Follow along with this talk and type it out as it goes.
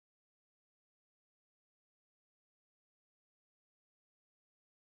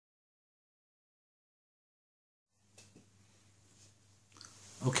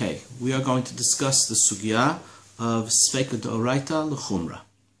Okay, we are going to discuss the sugya of Sfeika Da'oraita L'chumra.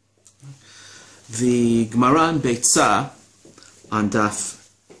 The Gemara in Beitzah on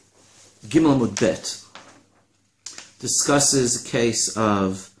Daf Gimel Amud Bet discusses a case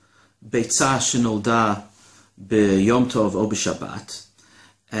of Beitzah Shenolda B'Yom Tov or B'Shabbat,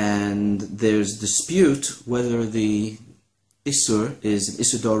 and there's dispute whether the Isur is an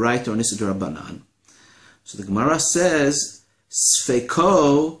Isur Da'oraita or an Isur D'Rabbanan. So the Gemara says,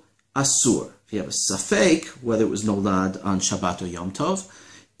 Sfeiko Asur. If you have a Safek, whether it was Nolad on Shabbat or Yom Tov,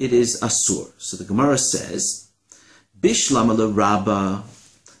 it is Asur. So the Gemara says, Bishlam ala Rabba,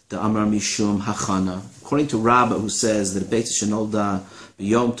 the Amar Mishum Hachana. According to Rabba, who says that a Beit Shenolda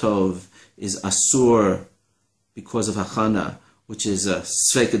Yom Tov is Asur because of Hachana, which is a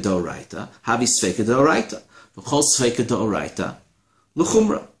Sfeika Da'oraita. Havi Sfeika Da'oraita. V'chol Sfeika Da'oraita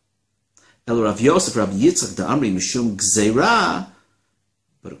L'chumra. El Rav Yosef, Rav Yitzchak, da Amri Mishum Gzeira,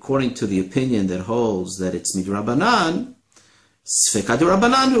 but according to the opinion that holds that it's midrabanan, Sfeika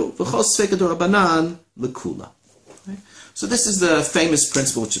D'Rabbanan, v'chol Sfeika D'Rabbanan l'kula. So this is the famous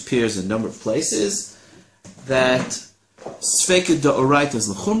principle which appears in a number of places, that Sfeika D'Oraita is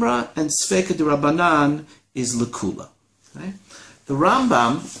l'chumra and Sfeika D'Rabbanan is l'kula. Okay? The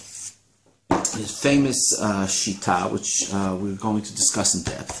Rambam, his famous shita, which we're going to discuss in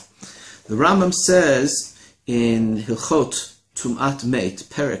depth. The Rambam says in Hilchot Tum'at Meit,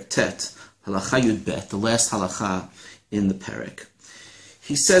 Perek Tet, Halacha Yud Bet, the last halacha in the Perek,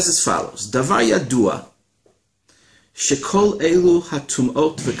 he says as follows: Davar Yadua, Shekol Elu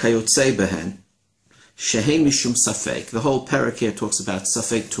HaTum'ot V'Kayotzei Behen, Shehein Mishum Safek. The whole Perek here talks about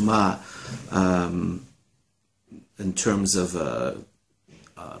Safek Tum'ah in terms of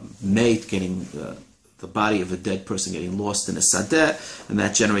mate getting the body of a dead person getting lost in a sadeh, and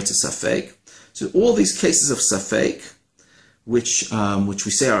that generates a safek. So all these cases of safek, which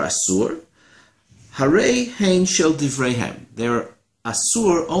we say are asur, Har'el hein shel divreihem. They're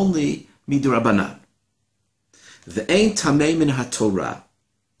asur only midrabanan. Ve'ein tamei min haTorah,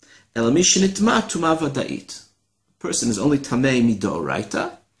 ela mi shenitma tumah vada'it. A person is only tamei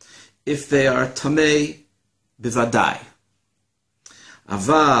midoraita if they are tamei bivadai.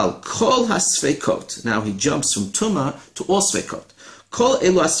 Aval kol hasfeikot. Now he jumps from tuma to all sfeikot. Kol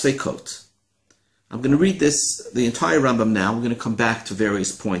elu hasfeikot. I'm going to read this, the entire Rambam now. We're going to come back to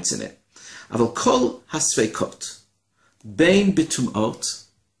various points in it. Aval kol hasfeikot. Bein bitumot.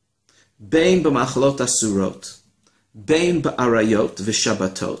 Bein b'machalot asurot. Bein ba'arayot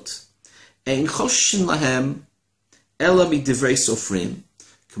v'shabatot. Ein choshin lahem ela midivrei sofrim.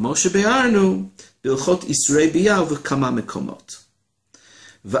 K'mo shebe'arnu bilchot isrei biyav v'kama mekomot.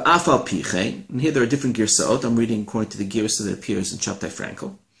 V'afal pichein, and here there are different girsaot. I'm reading according to the girsa that appears in Chaptai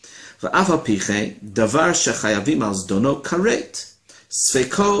Frankel. V'afal pichein, davar shechayavim al zdono karet,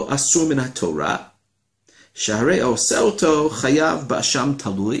 sfeiko asur min haTorah, shaharei oseoto chayav ba'asham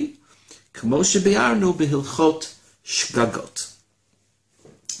talui, k'mo shebe'arnu behilchot shgagot.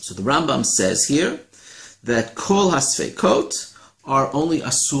 So the Rambam says here that kol hasfeikot are only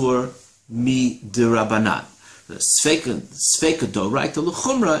asur mi derabanan. The Sfeika D'Oraita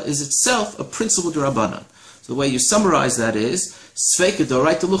L'chumra is itself a principle d'Rabbanan. So the way you summarize that is Sfeika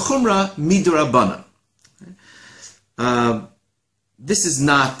D'Oraita L'chumra mi d'Rabbanan. This is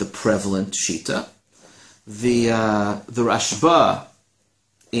not the prevalent shita. The Rashba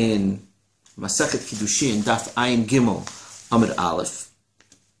in Masechet Kiddushin Daf Ayin Gimel Amud Aleph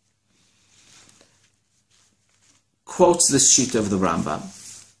quotes this shita of the Rambam.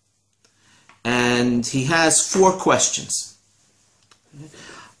 And he has 4 questions.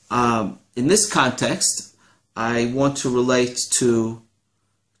 In this context, I want to relate to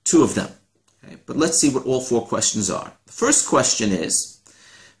 2 of them. Okay? But let's see what all 4 questions are. The first question is,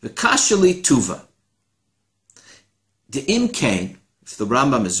 V'kashali tuva. De'im kain, if the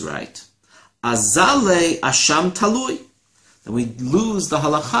Rambam is right, azale asham talui. Then we lose the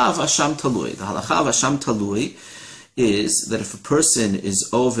halacha of asham talui. The halacha of asham talui is that if a person is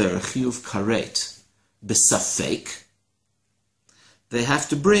over a chiyuv karet b'safek, they have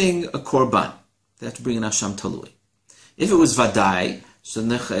to bring a korban. They have to bring an asham talui. If it was vadai, so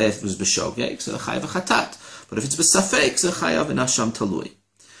if it was b'shogeg, so chayav chatat. But if it's b'safek, so chayav an asham talui.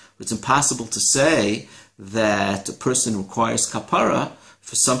 It's impossible to say that a person requires kapara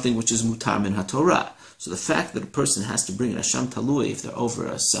for something which is mutar min haTorah. So the fact that a person has to bring an asham talui if they're over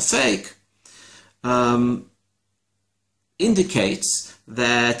a safek indicates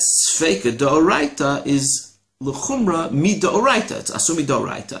that Sfeika D'Oraita is l'chumra mi D'Oraita. It's asur mi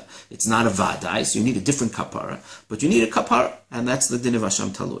D'Oraita. It's not a vadai, so you need a different kapara. But you need a kapara, and that's the din of Asham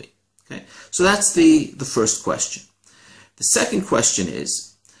Talui. Okay? So that's the first question. The second question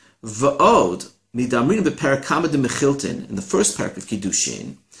is, Va'od, midamrin be'perek kama de mechiltin, in the first parak of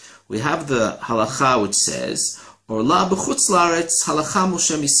Kiddushin, we have the halacha which says, Orla b'chutz laaretz halacha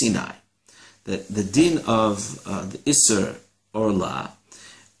Moshe miSinai. That the din of the Isser Orla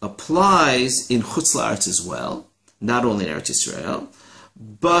applies in chutz laaretz as well, not only in Eretz Yisrael,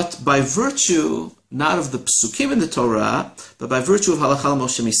 but by virtue, not of the psukim in the Torah, but by virtue of halacha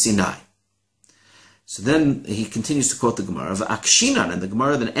Moshe miSinai. So then he continues to quote the Gemara, V'akshinan, and the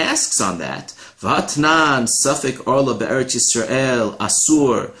Gemara then asks on that, V'atnan safek orla be'eretz Yisrael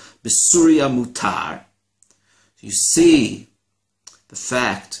asur b'Surya mutar. You see the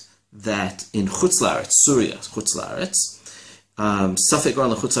fact that in Chutz Laaretz, Surya, Chutz Laaretz, safek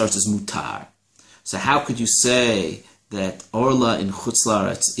orla Chutz Laaretz is mutar. So how could you say that orla in Chutz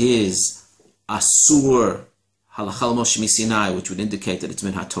Laaretz is asur halachal Moshe miSinai, which would indicate that it's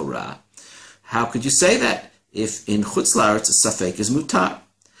min haTorah? How could you say that if in Chutz Laaretz a safek is mutar?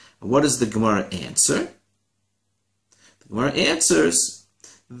 And what does the Gemara answer? The Gemara answers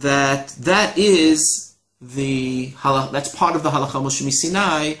that that is that's part of the halacha Moshe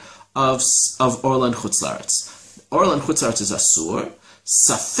miSinai of Orla and Chutz Laaretz. Orla and Chutz Laaretz is asur.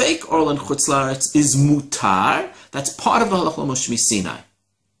 Safek Orla and Chutz Laaretz is mutar. That's part of the halacha Moshe miSinai.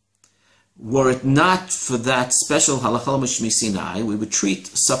 Were it not for that special halacha Moshe miSinai, we would treat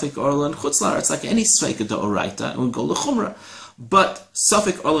Safek Orla and Chutz Laaretz like any Sfeika Da'oraita and we'd go L'chumra. But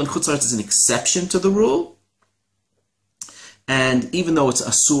Safek Orla and Chutz Laaretz is an exception to the rule. And even though it's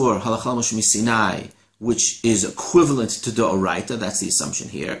Asur, halacha Moshe miSinai, which is equivalent to Da'oraita, that's the assumption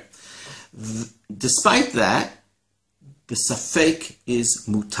here. Despite that, the Safek is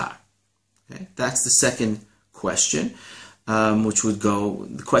mutar. Okay? That's the second question. Which would go,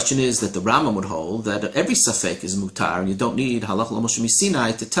 the question is that the Rambam would hold that every safek is mutar, and you don't need halacha Moshe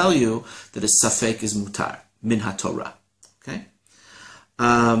miSinai to tell you that a safek is mutar, min haTorah. Okay?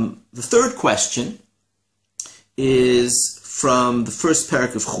 The third question is from the first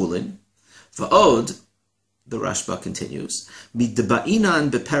parak of Chulin. Va'od, the Rashba continues, midba'inan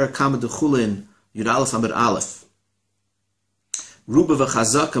beparak kama de Chulin, Yud Aleph Amud Aleph, ruba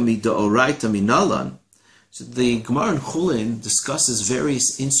v'chazaka mid'oraita minalan. So the Gemara in Chulin discusses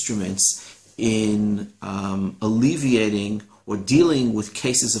various instruments in alleviating or dealing with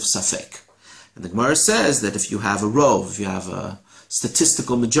cases of safek. And the Gemara says that if you have a rov, if you have a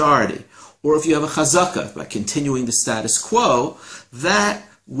statistical majority, or if you have a chazaka, by continuing the status quo, that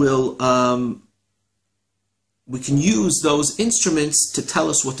will, we can use those instruments to tell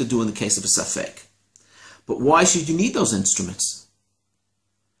us what to do in the case of a safek. But why should you need those instruments?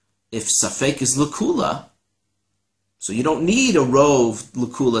 If safek is lakula, so you don't need a rov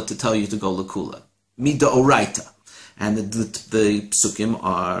lakula to tell you to go lakula. Mid'oraita. And the psukim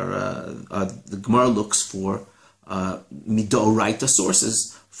are the Gemara looks for mid'oraita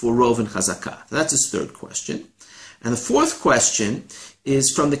sources for rov and chazakah. That's his third question. And the fourth question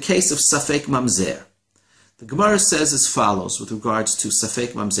is from the case of safek mamzer. The Gemara says as follows with regards to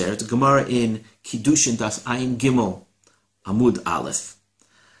safek mamzer. The Gemara in Kiddushin Daf Ayin Gimel Amud Aleph.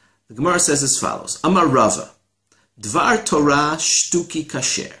 The Gemara says as follows. Amar Rava. Dvar Torah shtuki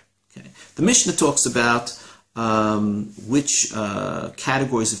kasher. Okay. The Mishnah talks about which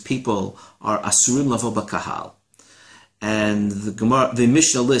categories of people are asurim lavo b'kahal, and the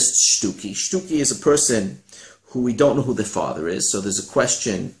Mishnah lists shtuki. Shtuki is a person who we don't know who their father is, so there's a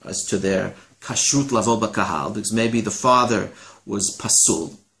question as to their kashrut lavo b'kahal, because maybe the father was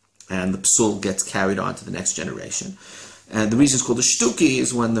pasul, and the pasul gets carried on to the next generation. And the reason it's called a shtuki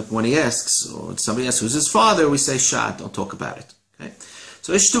is when he asks, or somebody asks who's his father, we say shad, don't talk about it. Okay?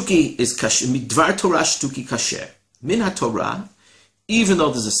 So a shtuki is kasher, midvar Torah shtuki kasher. Min haTorah, even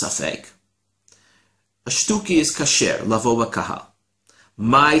though there's a safek, a shtuki is kasher, lavo b'kahal.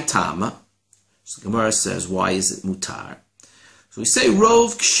 My tama, so the Gemara says, why is it mutar? So we say,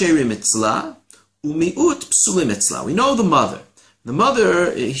 rov ksherim etzla, umiut psulim etzla. We know the mother. The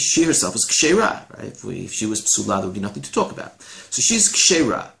mother, she herself is kshera, right? If she was psula, there would be nothing to talk about. So she's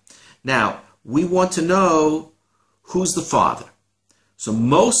kshera. Now, we want to know who's the father. So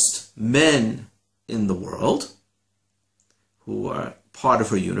most men in the world, who are part of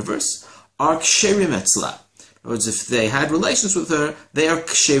her universe, are ksherim etzla. In other words, if they had relations with her, they are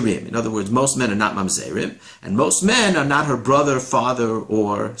ksherim. In other words, most men are not mamzerim, and most men are not her brother, father,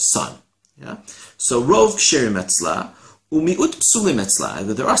 or son. Yeah? So rov ksherim etzla, umiut psulim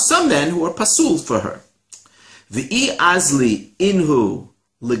etzla. There are some men who are pasul for her. V'i azli inhu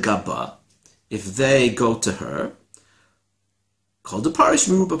legaba. If they go to her, called the parish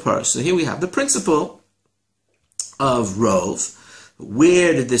miruba parish. So here we have the principle of rov.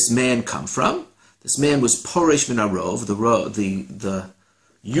 Where did this man come from? This man was porish min arov, the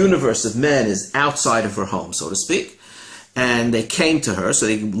universe of men is outside of her home, so to speak. And they came to her, so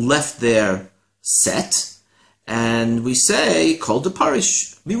they left their set. And we say, Kol de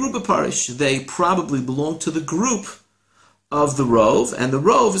Parish, Miruba Parish. They probably belong to the group of the Rov, and the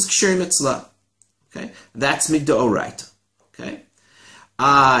Rov is Kshir Mitzvah. Okay? That's Migda'oraita. Okay?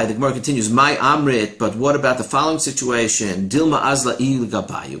 The Gemara continues, My Amrit, but what about the following situation? Dilma Azla Il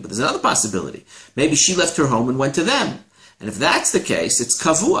Gabayu. But there's another possibility. Maybe she left her home and went to them. And if that's the case, it's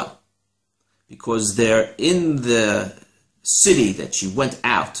Kavua. Because they're in the city that she went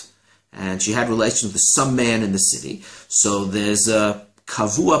out, and she had relations with some man in the city. So there's a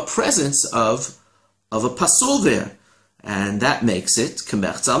Kavua presence of a Pasul there. And that makes it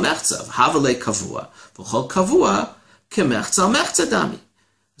Kemechza al Mechza. Havale Kavua. V'chol Kavua Kemechza al Mechza Dami.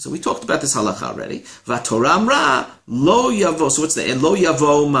 So we talked about this halacha already. V'Torah amra lo yavo. So what's the end? Lo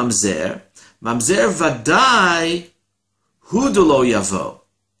yavo mamzer. Mamzer vadai hudu lo yavo.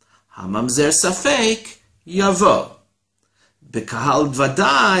 Ha mamzer safek yavo. Bekahal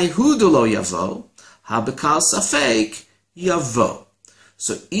vadai hudu lo yavo. Ha bekahal safek yavo.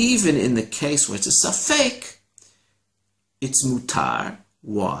 So even in the case where it's a safek, it's mutar.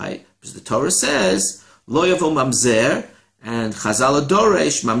 Why? Because the Torah says lo yavo mamzer. And Chazal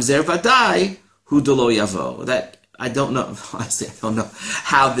Adoresh, Mamzer Vadai, Hudu lo yavo. That, I don't know, honestly, I don't know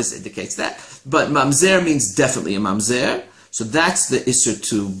how this indicates that. But Mamzer means definitely a Mamzer. So that's the Isser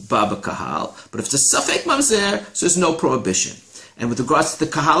to Baba Kahal. But if it's a Safek Mamzer, so there's no prohibition. And with regards to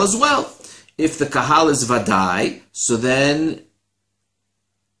the Kahal as well, if the Kahal is Vadai, so then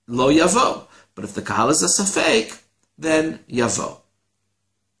Lo Yavo. But if the Kahal is a Safek, then Yavo.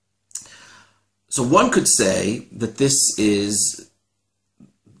 So one could say that this is,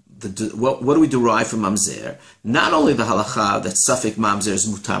 what do we derive from Mamzer? Not only the halacha that Safek Mamzer is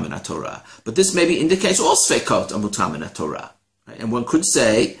mutar min Torah, but this maybe indicates all Sfekot are mutar min Torah. Right? And one could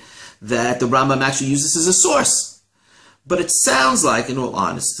say that the Rambam actually uses this as a source. But it sounds like, in all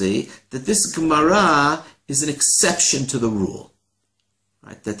honesty, that this Gemara is an exception to the rule.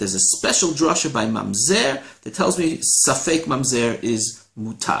 Right? That there's a special drasha by Mamzer that tells me Safek Mamzer is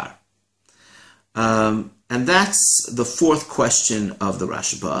mutar. And that's the fourth question of the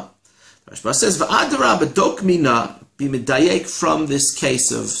Rashba. The Rashba says, "Va'adara b'dok mina b'medayek," from this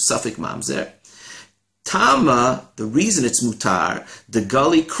case of Safek Mamzer. Tama, the reason it's mutar, the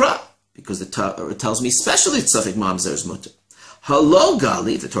gali kra, because it tells me especially it's Safek Mamzer is mutar. Halo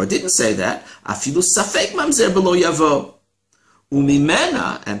gali, the Torah didn't say that. Afilu Safek Mamzer below yavo.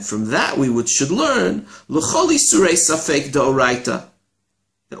 Umimena, and from that we should learn l'choli surei Safek Da'orayta.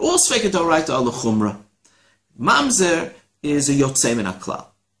 That all Sfeika Da'orayta are L'chumra. Mamzer is a Yotzei min HaKlal.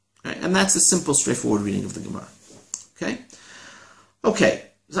 Right? And that's a simple, straightforward reading of the Gemara. Okay,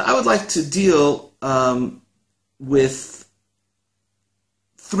 so I would like to deal with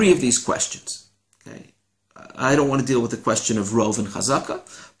three of these questions. Okay, I don't want to deal with the question of Rov and Chazaka,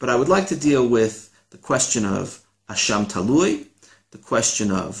 but I would like to deal with the question of Asham Talui, the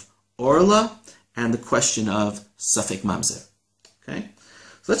question of Orla, and the question of Safek Mamzer. Okay?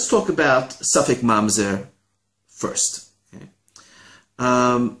 So let's talk about Safek Mamzer first. Okay?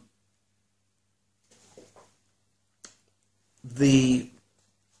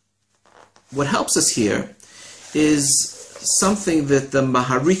 What helps us here is something that the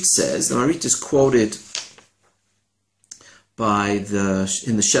Maharit says. The Maharit is quoted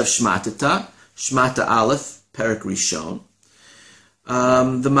in the Shev Shmatata, Shmata Aleph, Perek Rishon.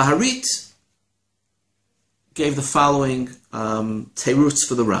 The Maharit gave the following teruts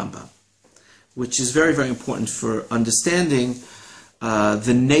for the Rambam, which is very, very important for understanding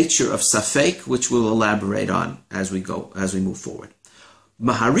the nature of Safek, which we'll elaborate on as we move forward.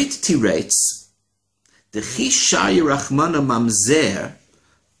 Maharit tirates Dechi Sharia Rachmana Mamzer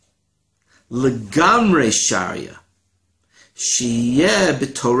Legamre Sharia Shiyeh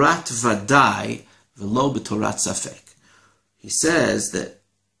B'Torat Vadai V'lo B'Torat Safek. He says that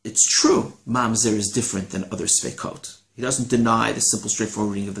it's true, Mamzer is different than other Sfekot. He doesn't deny the simple,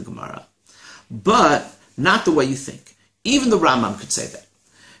 straightforward reading of the Gemara. But not the way you think. Even the Rambam could say that.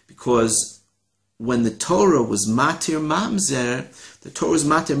 Because when the Torah was Matir Mamzer, the Torah was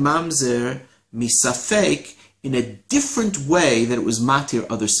Matir Mamzer Misafek in a different way that it was Matir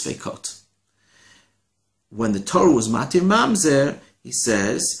other Sfekot. When the Torah was Matir Mamzer, he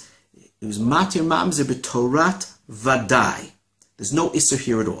says, it was Matir Mamzer B'Torat Vadai. There's no Isser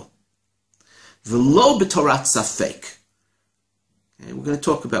here at all. V'lo b'torat safek. Okay, we're going to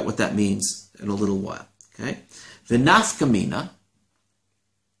talk about what that means in a little while. Okay? V'nafka mina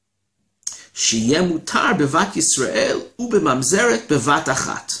sheyeh mutar bevat Yisrael ubemamzeret bevat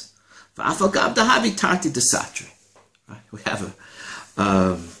achat. V'afal gab dahavi tarti desatre. We have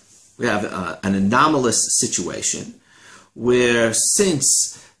an anomalous situation where,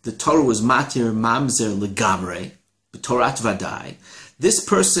 since the Torah was matir mamzer legamre, b'torat vadai, this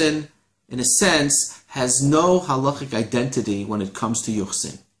person, in a sense, has no halachic identity when it comes to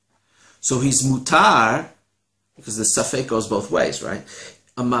yuchsin. So he's mutar, because the safek goes both ways, right?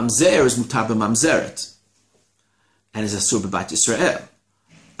 A mamzer is mutar b'mamzeret, and is asur b'bat Yisrael.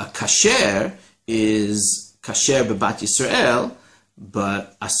 A kasher is kasher b'bat Yisrael,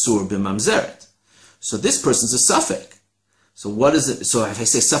 but asur b'mamzeret. So this person's a safek. So what is it? So if I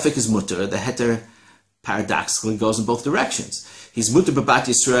say safek is mutar, the heter paradoxically goes in both directions. He's mutar b'bat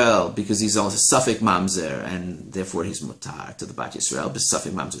Yisrael because he's also safek mamzer, and therefore he's mutar to the bat Yisrael, but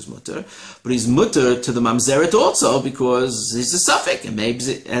safek mamzer is mutar. But he's mutar to the mamzeret also because he's a safek, and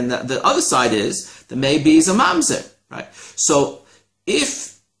maybe, and the other side is that maybe he's a mamzer, right? So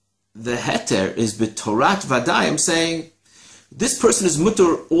if the heter is b'torat vadai, I'm saying this person is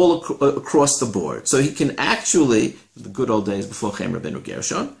mutar all across the board. So he can actually, the good old days before Chaim Rabbeinu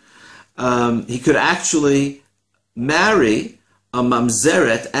Gershon, he could actually marry a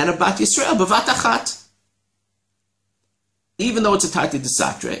mamzeret and a bat Yisrael b'vat achat, even though it's a tati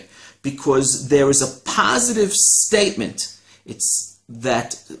desatre, because there is a positive statement. It's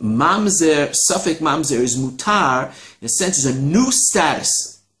that mamzer, safek mamzer, is mutar, in a sense, is a new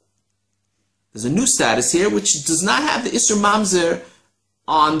status. There's a new status here which does not have the isur mamzer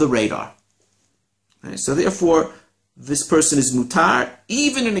on the radar. Okay? So therefore, this person is mutar,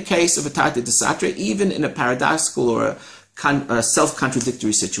 even in a case of a tati desatre, even in a paradoxical or a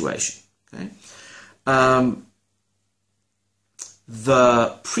self-contradictory situation. Okay?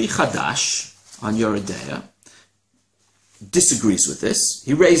 The Pri Chadash on Yoredeya disagrees with this.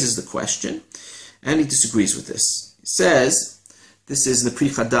 He raises the question, and he disagrees with this. He says, this is the Pri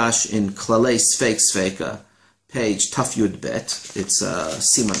Chadash in Klalei Sfeika, page Taf Yud Bet. It's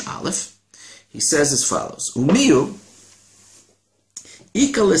Siman Aleph. He says as follows: Umiyu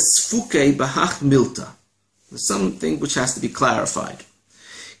ika lesfuke bahach milta. There's something which has to be clarified.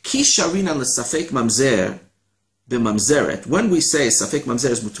 Ki sharina lesafek mamzer b'mamzeret. When we say safek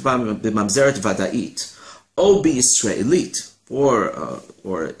mamzer is mutubam b'mamzeret vada'it, o b'Yisraelit, or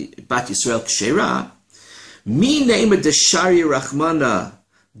bat Yisrael kshera, mi nema deshari rachmana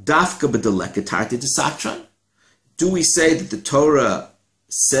dafka b'deleket tarti desatran. Do we say that the Torah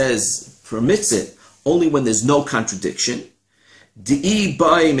permits it only when there's no contradiction? Di'i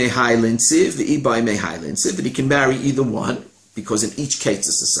bai mehai linsiv, v'i bai mehai linsiv, that he can marry either one, because in each case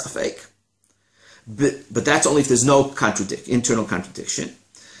it's a safek. But that's only if there's no internal contradiction.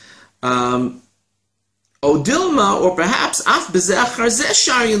 Odilma, or perhaps af bezeh achar zeh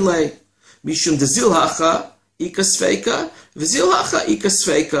shariyin lei, mishum dezil hacha ika sfeika, v'zil hacha ika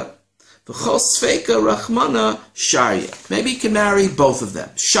sfeika, v'chol sfeika rachmana sharia. Maybe he can marry both of them,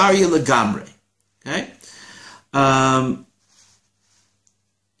 sharia legamre. Okay.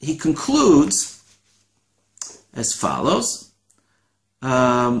 He concludes as follows: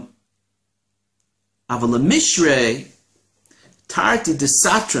 Aval mishrei tarti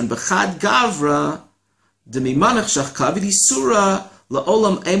desatran b'chad gavra demimanach shachkavid isura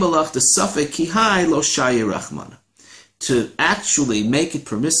laolam emalach desafek kihai lo shaya rachmana. To actually make it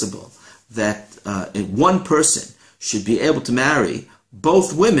permissible that one person should be able to marry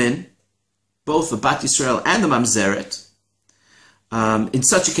both women, both the bat Yisrael and the mamzeret. In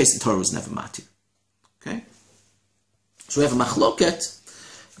such a case, the Torah was never matir. Okay, so we have a machloket,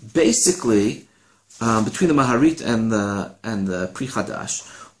 basically, between the Maharit and the Pri Chadash,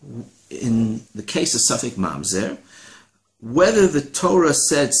 in the case of safek mamzer, whether the Torah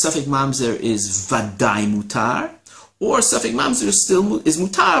said safek mamzer is vadai mutar, or safek mamzer is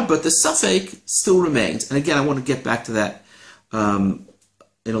mutar, but the safek still remains. And again, I want to get back to that in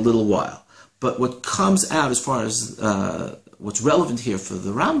a little while. But what comes out as far as what's relevant here for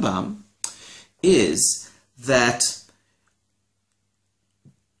the Rambam is that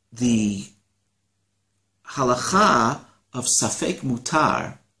the halacha of safek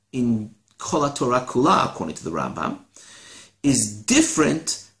mutar in Kol HaTorah Kula, according to the Rambam, is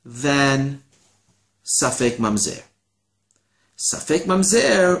different than safek mamzer. Safek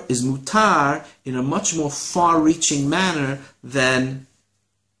mamzer is mutar in a much more far-reaching manner than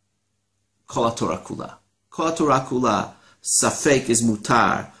Kol HaTorah Kula. Kol HaTorah Kula, safek is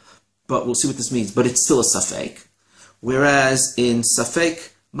mutar, but we'll see what this means, but it's still a safek. Whereas in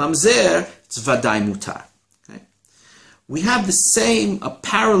safek mamzer, it's vadai mutar. Okay? We have the same, a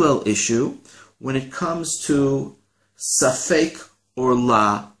parallel issue when it comes to safek or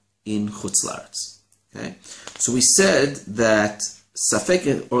la in chutz la'aretz. Okay? So we said that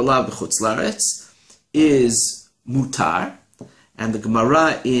safek or la b'chutz la'aretz is mutar, And the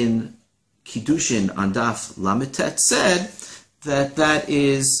Gemara in Kiddushin on Daf Lametet said that that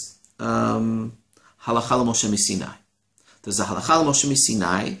is Halakha Moshe Sinai. There's a Halakha Moshe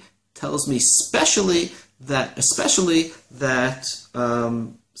Sinai tells me especially that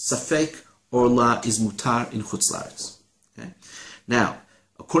Safek Orla is mutar in Chutz La'aretz. Okay? Now,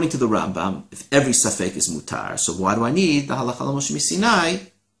 according to the Rambam, if every Safek is mutar, so why do I need the Halakha Moshe Sinai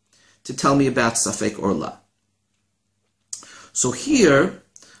to tell me about Safek Orla? So here,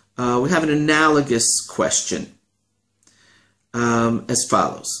 we have an analogous question as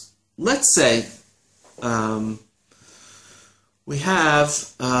follows. Let's say we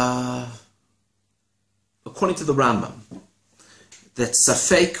have, according to the Rambam, that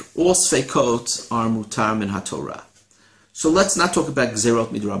Safek, all Sfekot are mutar min HaTorah. So let's not talk about Gzerot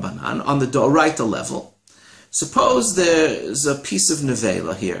Midrabanan. On the Da'oraita level, suppose there's a piece of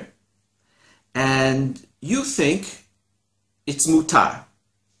nevela here, and you think it's mutar,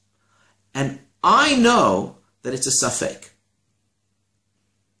 and I know that it's a Safek.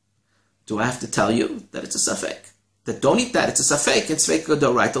 Do I have to tell you that it's a Safek? That don't eat that, it's a Safek, and Sfekah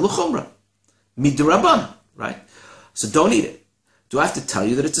Da'oraita L'chumrah. Midrabanan, right? So don't eat it. Do I have to tell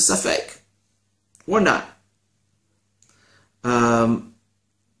you that it's a Safek? Or not?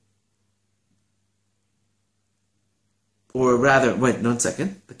 Or rather, wait, 1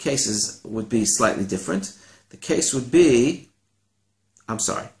 second. The cases would be slightly different. The case would be, I'm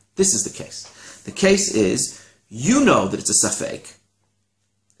sorry, this is the case. The case is, you know that it's a Safek.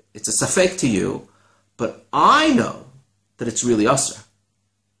 It's a Safek to you, but I know that it's really Asr.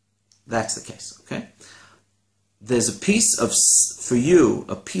 That's the case, okay? There's a piece of, for you,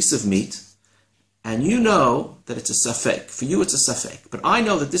 a piece of meat, and you know that it's a Safek. For you, it's a Safek. But I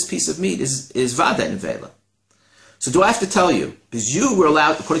know that this piece of meat is Vada Nevela. So do I have to tell you? Because you were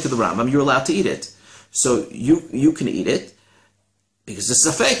allowed, according to the Rambam, you're allowed to eat it. So you can eat it, because it's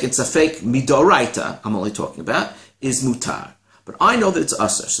Safek, and Safek Midoraita, I'm only talking about, is Mutar. But I know that it's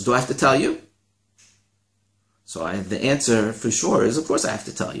Asr. So do I have to tell you? So the answer for sure is, of course I have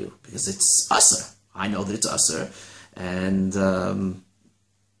to tell you, because it's Asr. I know that it's Asr, and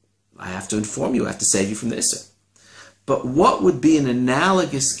I have to inform you, I have to save you from the Isser. But what would be an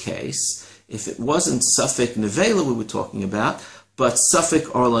analogous case if it wasn't Safek Nevela we were talking about, but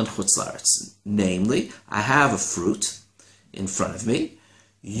Safek Orla and Chutz La'aretz? Namely, I have a fruit in front of me.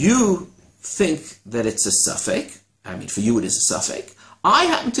 You think that it's a Safek. I mean, for you it is a Safek. I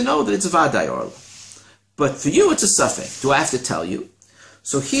happen to know that it's a Vadai Orla. But for you it's a Safek. Do I have to tell you?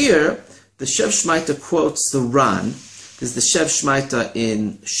 So here, the Shev Shmaita quotes the Ran. There's the Shev Shmaita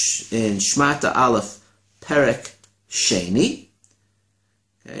in Shmata Aleph Perek Sheni.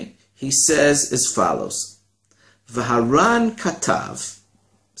 Okay. He says as follows: V'haran katav,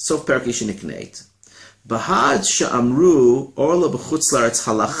 sof Perek Shenikneit, Bahad she'amru orla b'chutz la'aretz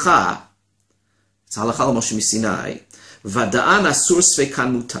halacha, it's halacha l'Moshe Sinai, v'da'an asur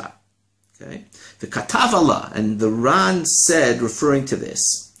sfeikan mutar. Okay. The katav Allah, and the Ran said, referring to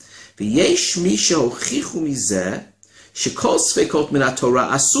this, V'yesh mi she'hochichu mizeh shekol sfeikot min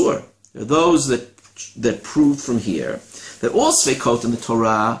haTorah asur. There are those that prove from here that all sfeikot in the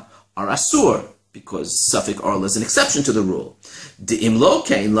Torah are asur, because Safek Orla is an exception to the rule. De'im lo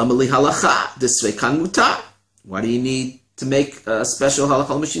kein lama li halacha desveikan mutar. Why do you need to make a special halacha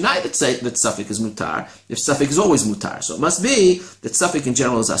l'mishinai that say that Safek is mutar if Safek is always mutar? So it must be that Safek in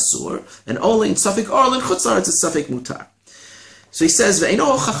general is asur, and only in Safek Orla and Chutz La'aretz is Safek mutar. So he says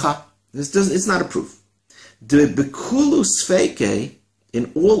ve'eino hochacha. It's not a proof. De bekulu sfeike, in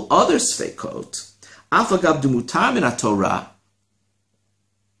all other sfeikot, afagab de mutar min haTorah,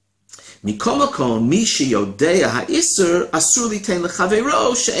 mikol makom mi sheyodea ha'isur asur litein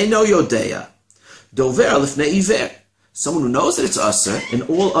lechavero she'eino yodea dover lifnei iver. Someone who knows that it's asur in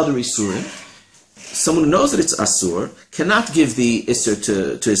all other isurim, someone who knows that it's asur cannot give the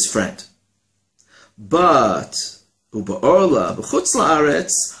isur to his friend. But u'ba'orla b'chutz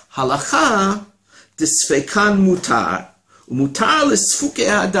la'aretz halacha desfeikan mutar umutar l'sfukei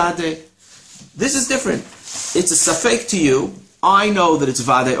adade. This is different. It's a safek to you. I know that it's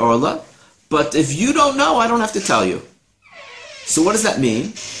vade orla, but if you don't know, I don't have to tell you. So what does that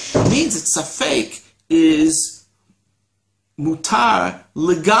mean? It means that safek is mutar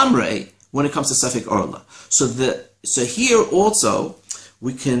legamre when it comes to safek orla. So here also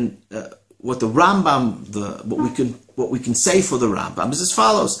we can what the Rambam what we can say for the Rambam is as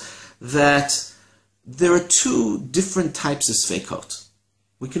follows, that there are two different types of sfeikot.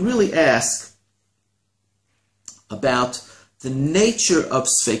 We can really ask about the nature of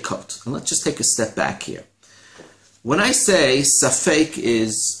sfeikot. And let's just take a step back here. When I say safek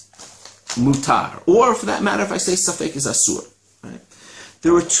is mutar, or for that matter, if I say safek is asur, right?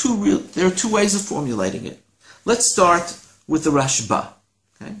 there are two ways of formulating it. Let's start with the Rashba.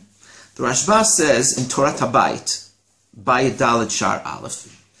 Okay? The Rashba says in Torah Habayit, Bayit Daled Shar Aleph,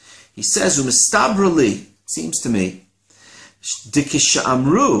 he says, "Umistabrali," seems to me,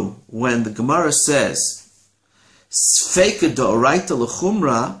 Dikishamru, when the Gemara says, Sfeika Da'oraita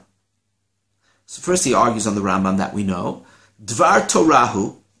L'chumra. So first he argues on the Rambam that we know. Dvar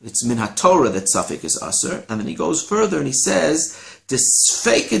Torahu, it's min ha-Torah that Safek is Asur. And then he goes further and he says,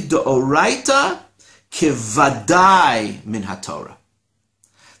 Sfeika Da'oraita Kivadai min ha-Torah.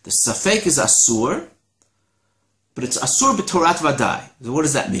 The Safek is Asur, but it's Asur b'Torat Vadai. So what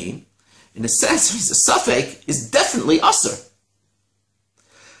does that mean? In a sense, the Safek is definitely Asur.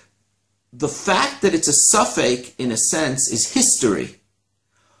 The fact that it's a Safek, in a sense, is history.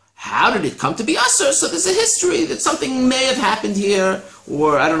 How did it come to be Asur? So there's a history that something may have happened here,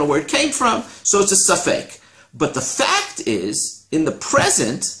 or I don't know where it came from, so it's a Safek. But the fact is, in the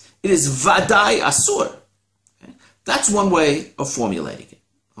present, it is Vadai Asur. Okay? That's one way of formulating it.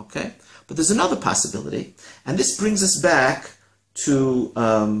 Okay? But there's another possibility, and this brings us back to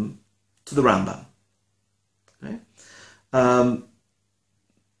the Rambam. Okay?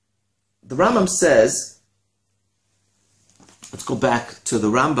 The Rambam says, let's go back to the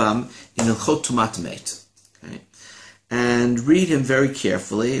Rambam in Ilchot Tumat Meit, okay, and read him very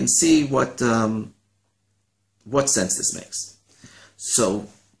carefully and see what sense this makes. So,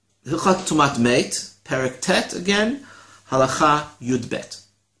 Ilchot Tumat Meit, Perek Tet again, Halacha Yud Bet.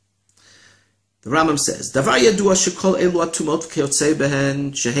 The Rambam says, Davar yadua shekol elu atumot v'keyotzei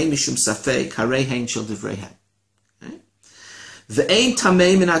behen shehein mishum safek harei hein shel divrei hen. Ve'ein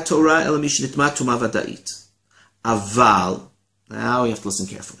tamei min haTorah ela mishnitma tuma vada'it. Aval, now you have to listen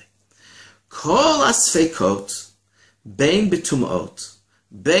carefully. Kol asfekot bein betumot,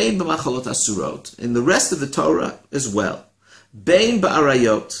 bein b'machalot asurot, in the rest of the Torah as well, bein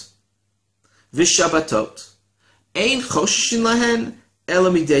ba'arayot v'shabatot, ein choshishin lahen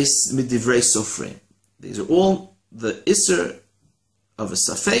ela midivrei sofrim. These are all, the Isser of a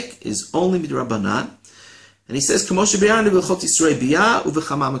Safek is only midrabanan. And he says,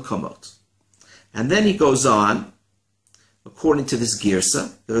 and then he goes on, according to this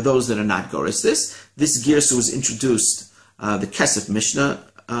girsa, there are those that are not gores. This girsa was introduced, the Kesef Mishnah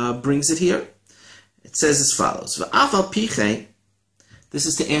brings it here. It says as follows, this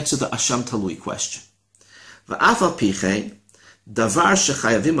is to answer the Asham Talui question. Davar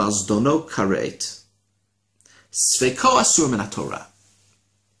shechayavim al zdono karet, sveko asur min haTorah.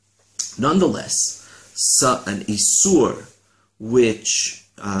 Nonetheless, an isur which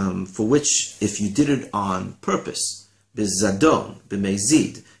for which if you did it on purpose, bizadon,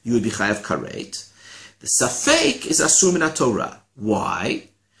 b'mezid, you would be chayav karet. The safek is asur min haTorah. Why?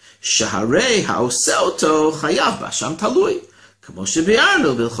 Shaharei haoseoto chayav b'asham talui, kamo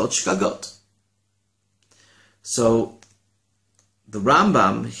shebiarnu b'ilchot shkagot. So the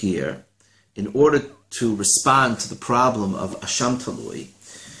Rambam here, in order to respond to the problem of Asham Talui,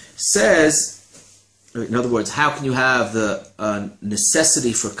 says, in other words, how can you have the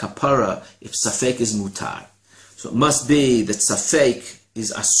necessity for kapara if Safek is mutar? So it must be that Safek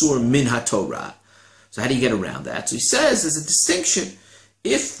is Asur min haTorah. So how do you get around that? So he says there's a distinction.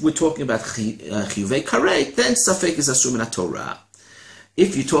 If we're talking about Chiyuvei Karet, then Safek is Asur min haTorah.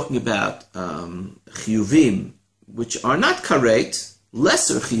 If you're talking about Chiyuvim, which are not karet,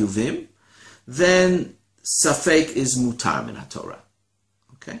 lesser chiyuvim, then safek is mutar min haTorah.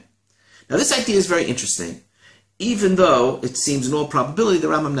 Okay? Now this idea is very interesting, even though it seems in all probability the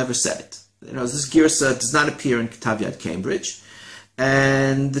Rambam never said it. You know, this girsa does not appear in Ketav Yad Cambridge,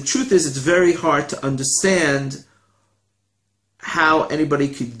 and the truth is it's very hard to understand how anybody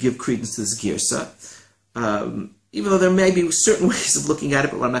could give credence to this girsa, even though there may be certain ways of looking at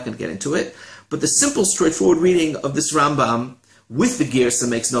it, but I'm not going to get into it. But the simple, straightforward reading of this Rambam with the girsa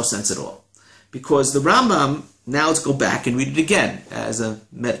makes no sense at all. Because the Rambam, now let's go back and read it again as a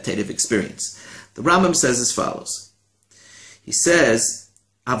meditative experience. The Rambam says as follows. He says,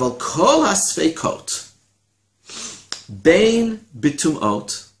 Aval kol hasfeikot, bein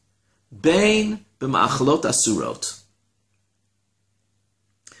bitumot, bein b'ma'achalot asurot,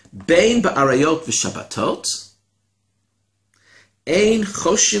 bein ba'arayot v'shabatot, ein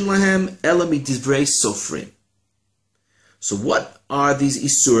choshin lahem ela midivrei sofrim. So what are these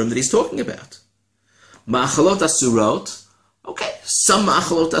isurim that he's talking about? Ma'achalot asurot. Okay, some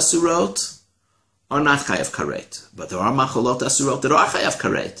ma'achalot asurot are not chayav karet, but there are ma'achalot asurot that are chayav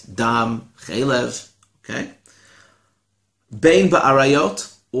karet. Dam, chelev. Okay. Bein ba'arayot,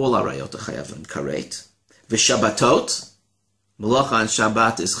 all arayot are chayav karet. V'shabatot, melacha and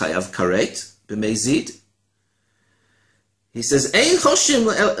Shabbat is chayav karet b'mezid. He says, Ein choshin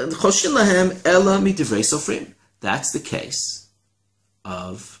lahem ela midivrei sofrim. That's the case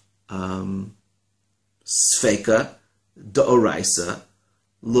of sfeika da'oraisa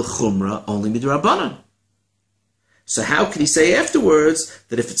l'chumra only midrabanan. So how could he say afterwards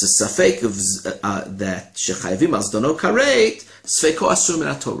that if it's a safek of that shechayvim al zdono karet, sfeiko asur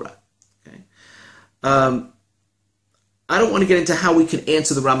min Torah? Okay. I don't want to get into how we can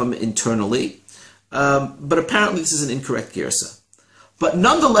answer the Rambam internally, but apparently this is an incorrect girsa. But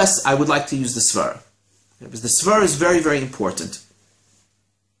nonetheless, I would like to use the svara, because the svara is very, very important.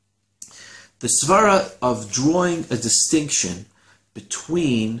 The svara of drawing a distinction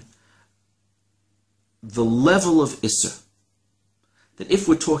between the level of Isser. That if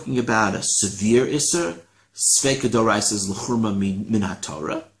we're talking about a severe Isser, Sfeika Doraisa is L'churma min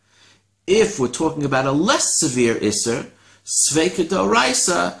HaTorah. If we're talking about a less severe Isser, Sfeika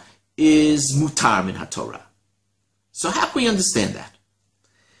Doraisa is Mutar min HaTorah. So how can we understand that?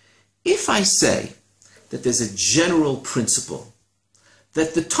 If I say that there's a general principle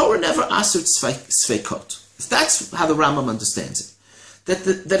that the Torah never asert Sfeikot, if that's how the Rambam understands it, that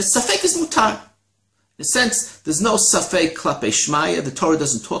a Safek is Mutar. In a sense, there's no Safek Klape Shmaya. The Torah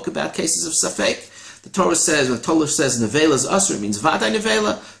doesn't talk about cases of Safek. The Torah says, when the Torah says Nevela is Asr, it means Vadai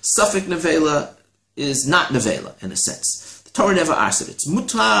Nevela. Safek Nevela is not Nevela, in a sense. The Torah never asks it. It's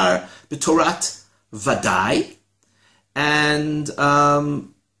Mutar B'Torat Vadai. And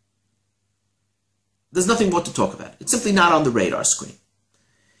there's nothing more to talk about. It's simply not on the radar screen.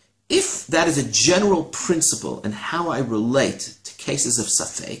 If that is a general principle in how I relate to cases of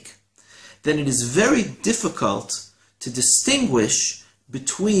Safek, then it is very difficult to distinguish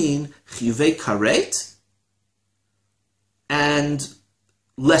between chiyuvei karet and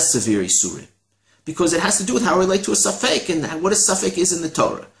less severe isurim, because it has to do with how I relate to a safek and what a safek is in the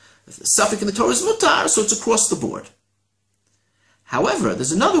Torah. If the safek in the Torah is mutar, so it's across the board. However,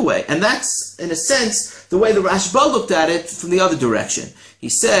 there's another way, and that's, in a sense, the way the Rashba looked at it from the other direction. He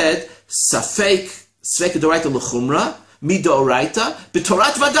said, safek da'orayta l'chumra, mi da'orayta,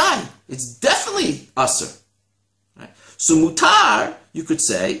 b'torat vadai. It's definitely asr. Right? So mutar, you could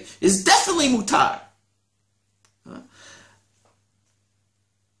say, is definitely mutar.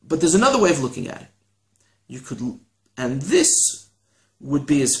 But there's another way of looking at it. You could, and this would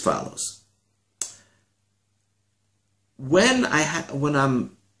be as follows. When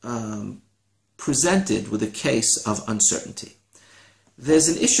I'm presented with a case of uncertainty, there's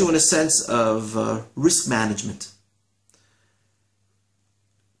an issue in a sense of risk management.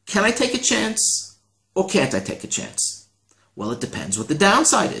 Can I take a chance or can't I take a chance? Well, it depends what the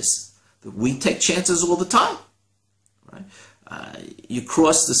downside is. We take chances all the time. Right? You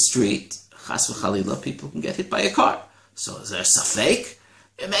cross the street, chas v'chalila, people can get hit by a car. So is there a safek?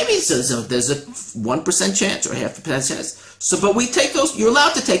 Maybe there's a 1% chance or 0.5% chance. So, but we take those. You're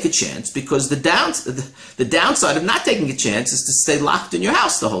allowed to take a chance because the downside of not taking a chance is to stay locked in your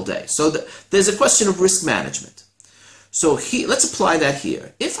house the whole day. So there's a question of risk management. So let's apply that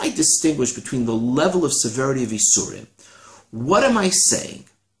here. If I distinguish between the level of severity of Isurim, what am I saying?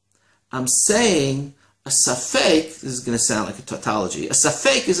 I'm saying a safek, this is going to sound like a tautology, a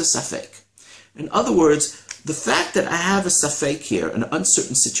safek is a safek. In other words, the fact that I have a safek here, an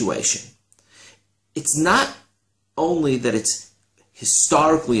uncertain situation, it's not only that it's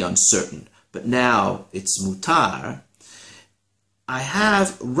historically uncertain, but now it's mutar. I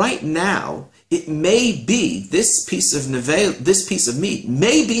have right now, it may be this piece of nevela, this piece of meat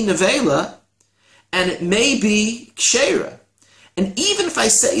may be nevela, and it may be kshera. And even if I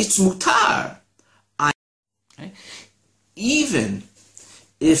say it's mutar, even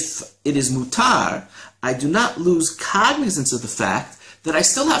if it is mutar, I do not lose cognizance of the fact that I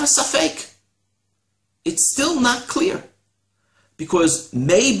still have a safek. It's still not clear. Because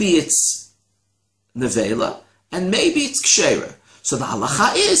maybe it's nevela, and maybe it's kshera. So the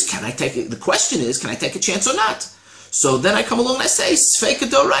halacha is, the question is, can I take a chance or not? So then I come along and I say, sfeika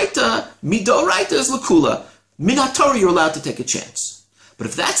da'orayta, mi da'orayta is l'kula. Min HaTorah, you're allowed to take a chance. But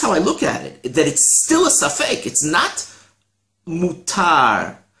if that's how I look at it, that it's still a safek, it's not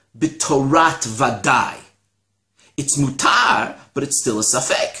mutar b'torat vadai. It's mutar, but it's still a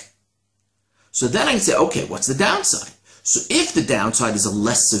safek. So then I can say, okay, what's the downside? So if the downside is a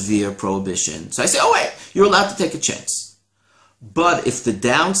less severe prohibition, so I say, oh wait, you're allowed to take a chance. But if the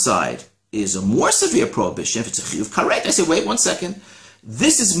downside is a more severe prohibition, if it's a chiyuv karet, I say, wait 1 second,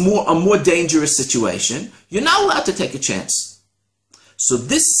 this is a more dangerous situation, you're not allowed to take a chance. So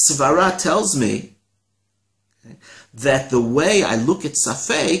this svara tells me that the way I look at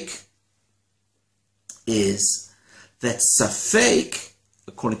safek is that safek,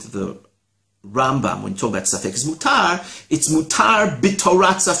 according to the Rambam, when you talk about safek is mutar, it's mutar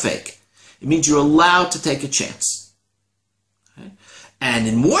bitorat safek. It means you're allowed to take a chance. Okay? And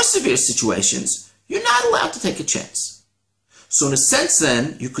in more severe situations, you're not allowed to take a chance. So in a sense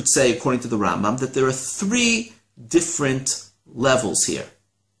then, you could say, according to the Rambam, that there are three different levels here.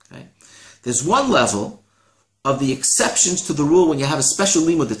 Okay? There's one level of the exceptions to the rule when you have a special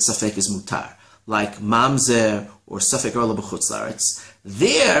limud that safek is mutar, like mamzer or safek arla b'chutz la'aretz.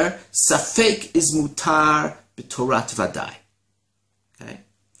 There, safek is mutar b'torat vadai. Okay?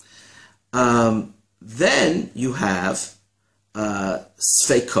 Then you have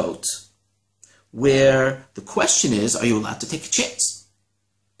sfeikot, where the question is, are you allowed to take a chance?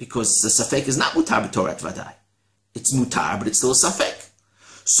 Because the safek is not mutar b'torat vadai. It's mutar, but it's still a safek.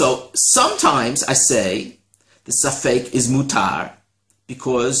 So sometimes I say the safek is mutar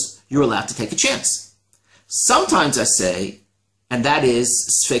because you're allowed to take a chance. Sometimes I say, and that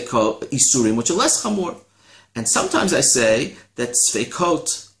is sfeikot isurim, which are less chamur. And sometimes I say that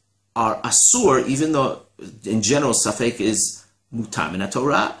sfeikot are asur, even though in general safek is mutar min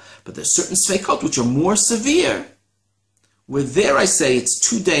Torah, but there's certain sfeikot which are more severe, where there I say it's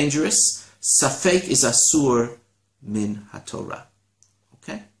too dangerous, safek is asur min haTorah.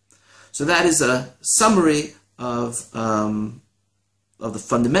 Okay? So that is a summary of the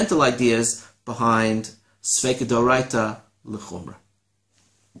fundamental ideas behind Sfeika Da'oraita L'chumrah.